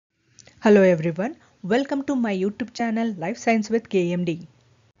Hello everyone, welcome to my YouTube channel Life Science with KMD.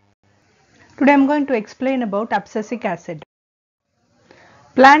 Today I am going to explain about abscisic acid.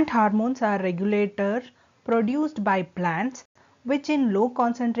 Plant hormones are regulators produced by plants which in low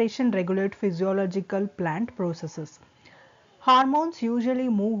concentration regulate physiological plant processes. Hormones usually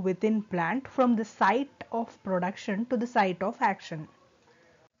move within plant from the site of production to the site of action.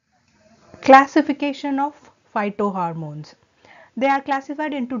 Classification of phytohormones. They are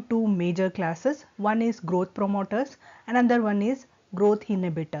classified into two major classes. One is growth promoters, another one is growth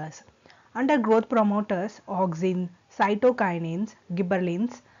inhibitors. Under growth promoters, auxin, cytokinins,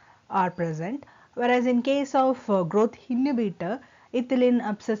 gibberellins are present, whereas in case of growth inhibitor, ethylene,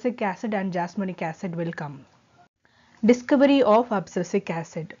 abscisic acid and jasmonic acid will come. Discovery of abscisic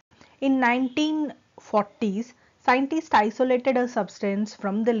acid. In 1940s, scientists isolated a substance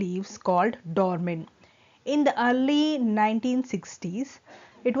from the leaves called dormin. In the early 1960s,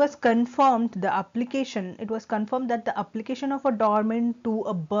 it was confirmed that the application of a dormin to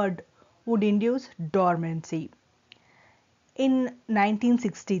a bud would induce dormancy. In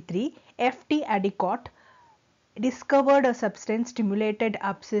 1963, F.T. Adicott discovered a substance stimulated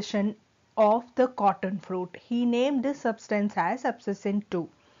abscission of the cotton fruit. He named this substance as abscissin 2.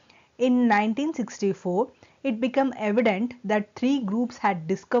 In 1964, it became evident that three groups had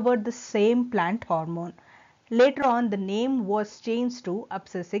discovered the same plant hormone. Later on, the name was changed to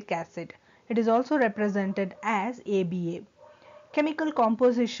abscisic acid. It is also represented as ABA. Chemical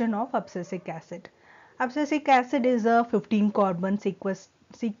composition of abscisic acid. Abscisic acid is a 15-carbon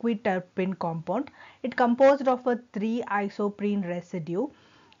sequiterpene compound. It composed of a 3-isoprene residue,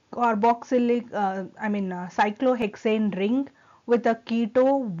 cyclohexane ring with a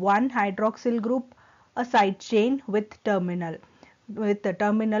keto 1-hydroxyl group, a side chain with the terminal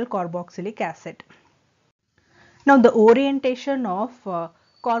carboxylic acid. Now the orientation of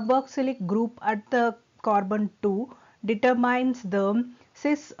carboxylic group at the carbon 2 determines the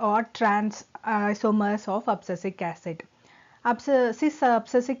cis or trans isomers of abscisic acid. Cis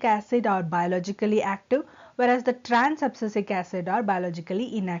abscisic acid are biologically active, whereas the trans abscisic acid are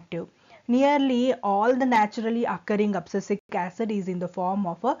biologically inactive. Nearly all the naturally occurring abscisic acid is in the form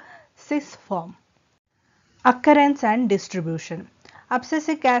of a cis form. Occurrence and distribution.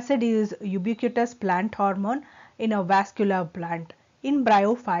 Abscisic acid is ubiquitous plant hormone in a vascular plant. In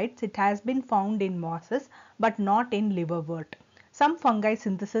bryophytes, it has been found in mosses but not in liverwort. Some fungi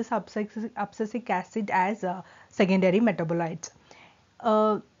synthesize abscisic acid as secondary metabolites.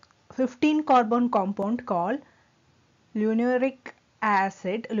 A 15-carbon compound called lunaric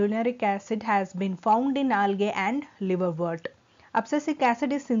acid has been found in algae and liverwort. Abscisic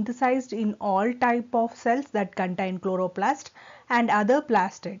acid is synthesized in all type of cells that contain chloroplast and other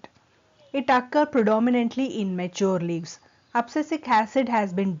plastate. It occurs predominantly in mature leaves. Abscisic acid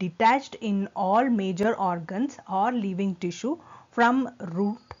has been detached in all major organs or living tissue from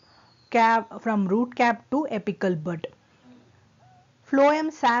root cap to apical bud.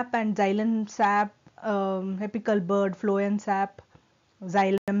 Phloem sap and xylem sap, apical bud, phloem sap,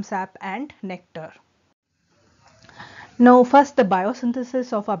 xylem sap and nectar. Now first the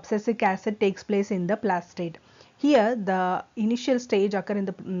biosynthesis of abscisic acid takes place in the plastate. Here the initial stage occurs in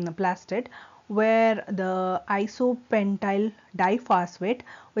the plastate where the isopentyl diphosphate,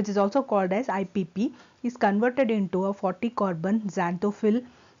 which is also called as IPP, is converted into a 40-carbon xanthophyll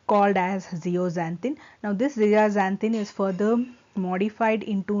called as zeaxanthin. Now this zeaxanthin is further modified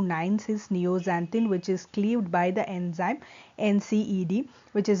into 9-cis neoxanthin, which is cleaved by the enzyme NCED,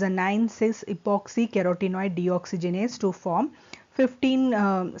 which is a 9-cis epoxy carotenoid deoxygenase to form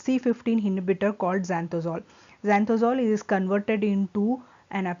C15 inhibitor called xanthosol. Xanthosol is converted into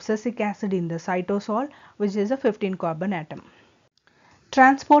an abscisic acid in the cytosol, which is a 15-carbon atom.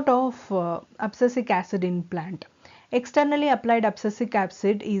 Transport of abscisic acid in plant. Externally applied abscisic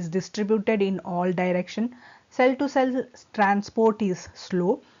acid is distributed in all directions. Cell to cell transport is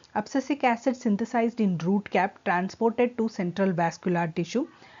slow. Abscisic acid synthesized in root cap transported to central vascular tissue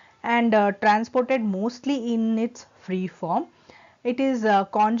and transported mostly in its free form. It is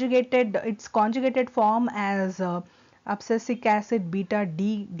its conjugated form as abscisic acid beta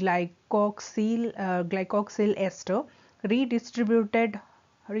D glycoxyl ester.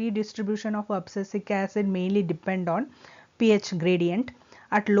 Redistribution of abscisic acid mainly depend on pH gradient.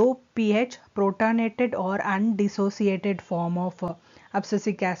 At low pH, protonated or undissociated form of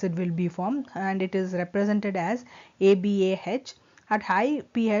abscisic acid will be formed and it is represented as ABAH. At high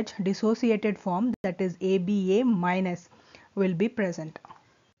pH, dissociated form, that is ABA minus, will be present.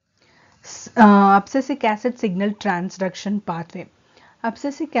 Abscisic acid signal transduction pathway.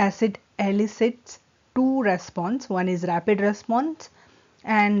 Abscisic acid elicits two response. One is rapid response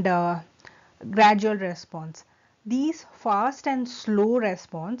and Gradual response. These fast and slow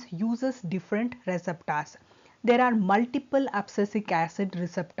response uses different receptors. There are multiple abscisic acid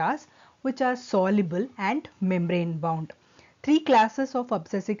receptors which are soluble and membrane bound. Three classes of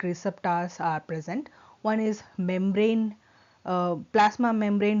abscisic receptors are present. One is plasma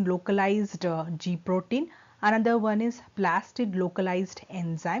membrane localized G protein. Another one is plastid localized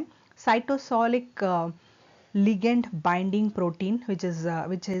enzyme, cytosolic ligand binding protein, which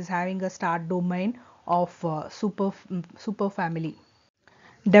is having a start domain of superfamily.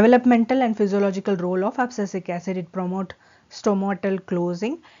 Developmental and physiological role of abscisic acid: it promote stomatal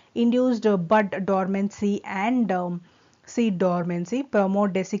closing, induced bud dormancy and seed dormancy,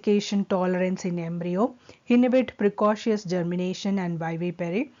 promote desiccation tolerance in embryo, inhibit precocious germination and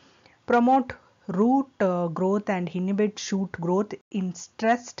viviparity, promote root growth and inhibit shoot growth in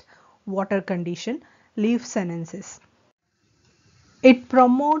stressed water condition, leaf senescence. It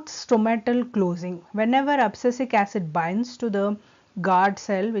promotes stomatal closing. Whenever abscisic acid binds to the guard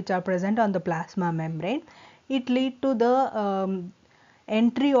cell which are present on the plasma membrane, it leads to the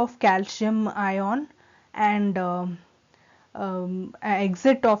entry of calcium ion and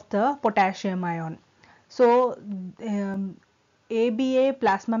exit of the potassium ion. So ABA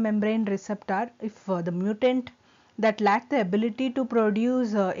plasma membrane receptor, if the mutant that lack the ability to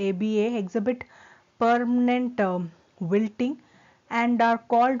produce ABA exhibit permanent wilting and are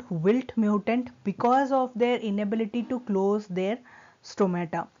called wilt mutant because of their inability to close their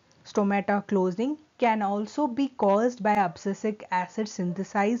stomata. Stomata closing can also be caused by abscisic acid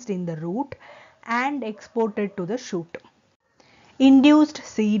synthesized in the root and exported to the shoot. Induced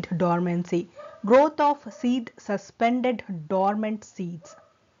seed dormancy. Growth of seed suspended dormant seeds.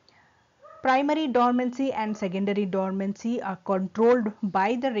 Primary dormancy and secondary dormancy are controlled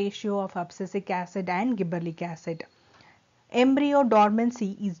by the ratio of abscisic acid and gibberellic acid. Embryo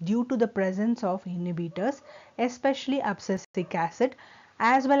dormancy is due to the presence of inhibitors, especially abscisic acid,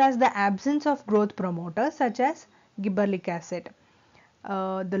 as well as the absence of growth promoters such as gibberellic acid.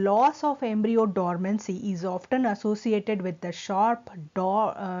 The loss of embryo dormancy is often associated with the sharp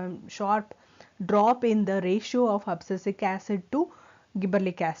drop in the ratio of abscisic acid to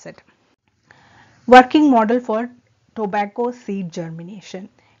gibberellic acid. Working model for tobacco seed germination.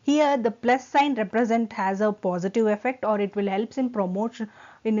 Here the plus sign represent has a positive effect, or it will helps in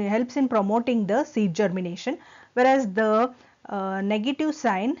promoting the seed germination, whereas the negative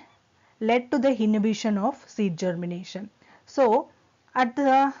sign led to the inhibition of seed germination. So at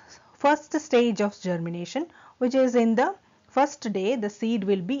the first stage of germination, which is in the first day, the seed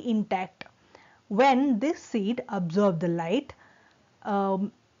will be intact. When this seed absorb the light,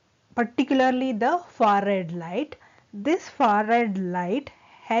 particularly the far red light, this far red light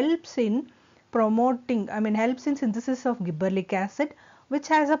helps in helps in synthesis of gibberellic acid, which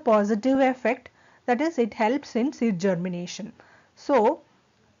has a positive effect, that is, it helps in seed germination. So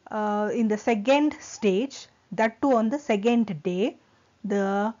in the second stage, that too on the second day,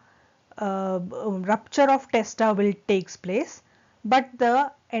 the rupture of testa will takes place, but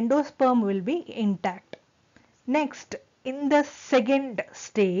the endosperm will be intact. Next, in the second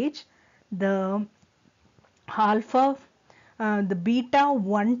stage, the the beta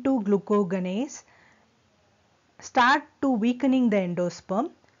 1,2 glucogonase start to weakening the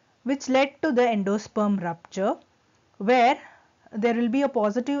endosperm, which led to the endosperm rupture, where there will be a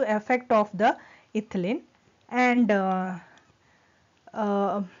positive effect of the ethylene, and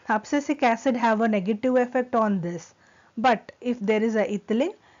abscisic acid have a negative effect on this. But if there is a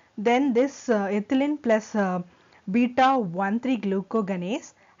ethylene, then this ethylene plus beta 1,3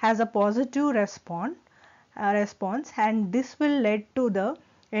 glucogonase has a positive response, and this will lead to the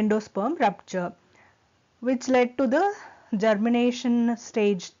endosperm rupture, which led to the germination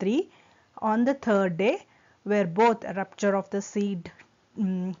stage 3 on the third day, where both rupture of the seed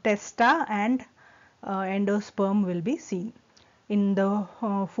testa and endosperm will be seen. In the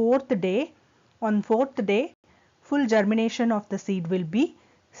fourth day, full germination of the seed will be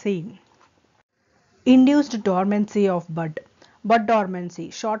seen. Induced dormancy of bud. Bud dormancy,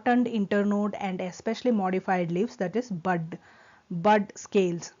 shortened internode and especially modified leaves, that is bud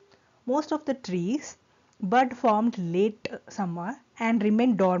scales. Most of the trees bud formed late summer and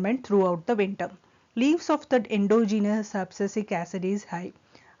remain dormant throughout the winter. Leaves of the endogenous abscisic acid is high.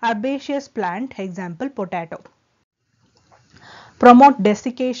 Herbaceous plant, example potato. Promote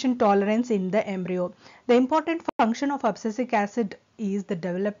desiccation tolerance in the embryo. The important function of abscisic acid is the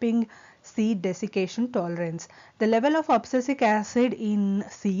developing seed desiccation tolerance. The level of abscisic acid in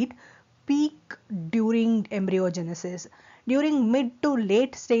seed peak during embryogenesis. During mid to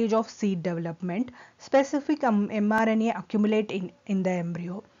late stage of seed development, specific mRNA accumulate in the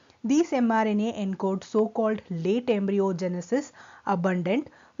embryo. These mRNA encode so-called late embryogenesis abundant,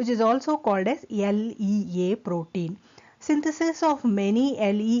 which is also called as LEA protein. Synthesis of many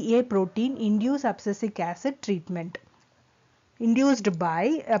LEA protein induced by abscisic acid treatment.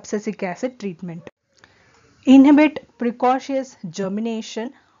 Inhibit precocious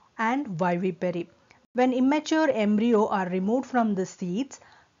germination and viviparity. When immature embryo are removed from the seeds,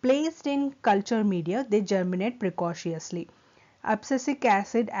 placed in culture media, they germinate precociously. Abscisic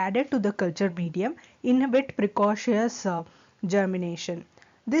acid added to the culture medium inhibit precocious germination.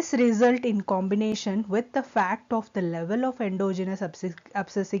 This result in combination with the fact of the level of endogenous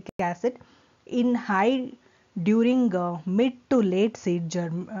abscisic acid in high during mid to late seed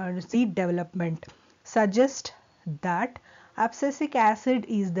development suggest that abscisic acid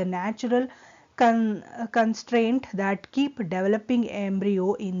is the natural constraint that keep developing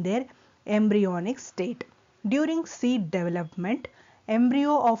embryo in their embryonic state. During seed development,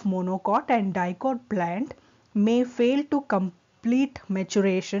 embryo of monocot and dicot plant may fail to complete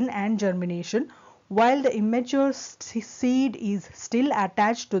maturation and germination while the immature seed is still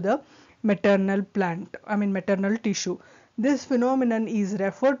attached to the maternal tissue. This phenomenon is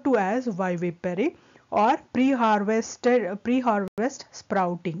referred to as vivipary or pre-harvest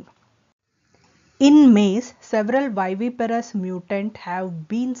sprouting. In maize, several viviparous mutants have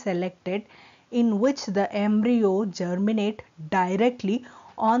been selected in which the embryo germinate directly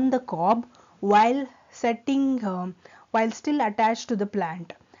on the cob while still attached to the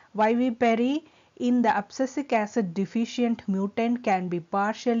plant. Vivipary in the abscisic acid deficient mutant can be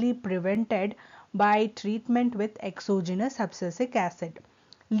partially prevented by treatment with exogenous abscisic acid.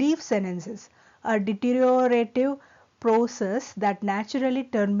 Leaf senescence, a deteriorative process that naturally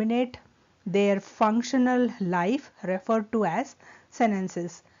terminate their functional life, referred to as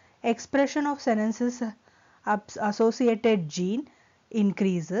senescence. Expression of senescence associated gene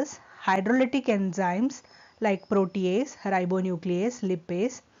increases. Hydrolytic enzymes like protease, ribonuclease,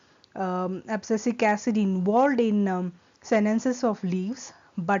 lipase, abscisic acid involved in senescence of leaves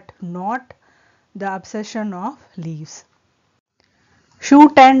but not the abscission of leaves.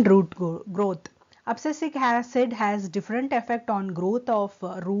 Shoot and root growth. Abscisic acid has different effect on growth of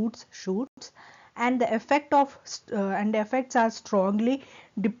roots, shoots, and the effects are strongly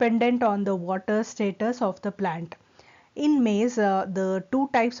dependent on the water status of the plant. In maize, the two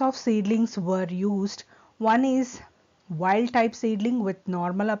types of seedlings were used. One is wild type seedling with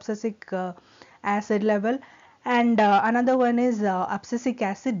normal abscisic acid level, and another one is abscisic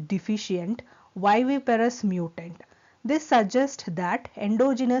acid deficient viviparous mutant. This suggests that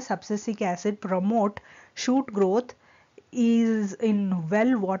endogenous abscisic acid promote shoot growth is in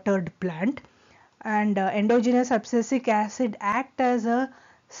well watered plant, and endogenous abscisic acid act as a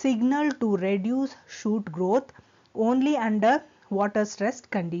signal to reduce shoot growth only under water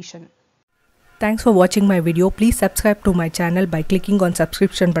stressed condition. Thanks for watching my video. Please subscribe to my channel by clicking on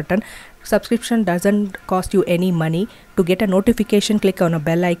subscription button. Subscription doesn't cost you any money. To get a notification, click on a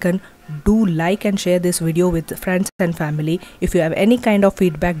bell icon. Do like and share this video with friends and family. If you have any kind of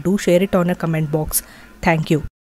feedback, do share it on a comment box. Thank you.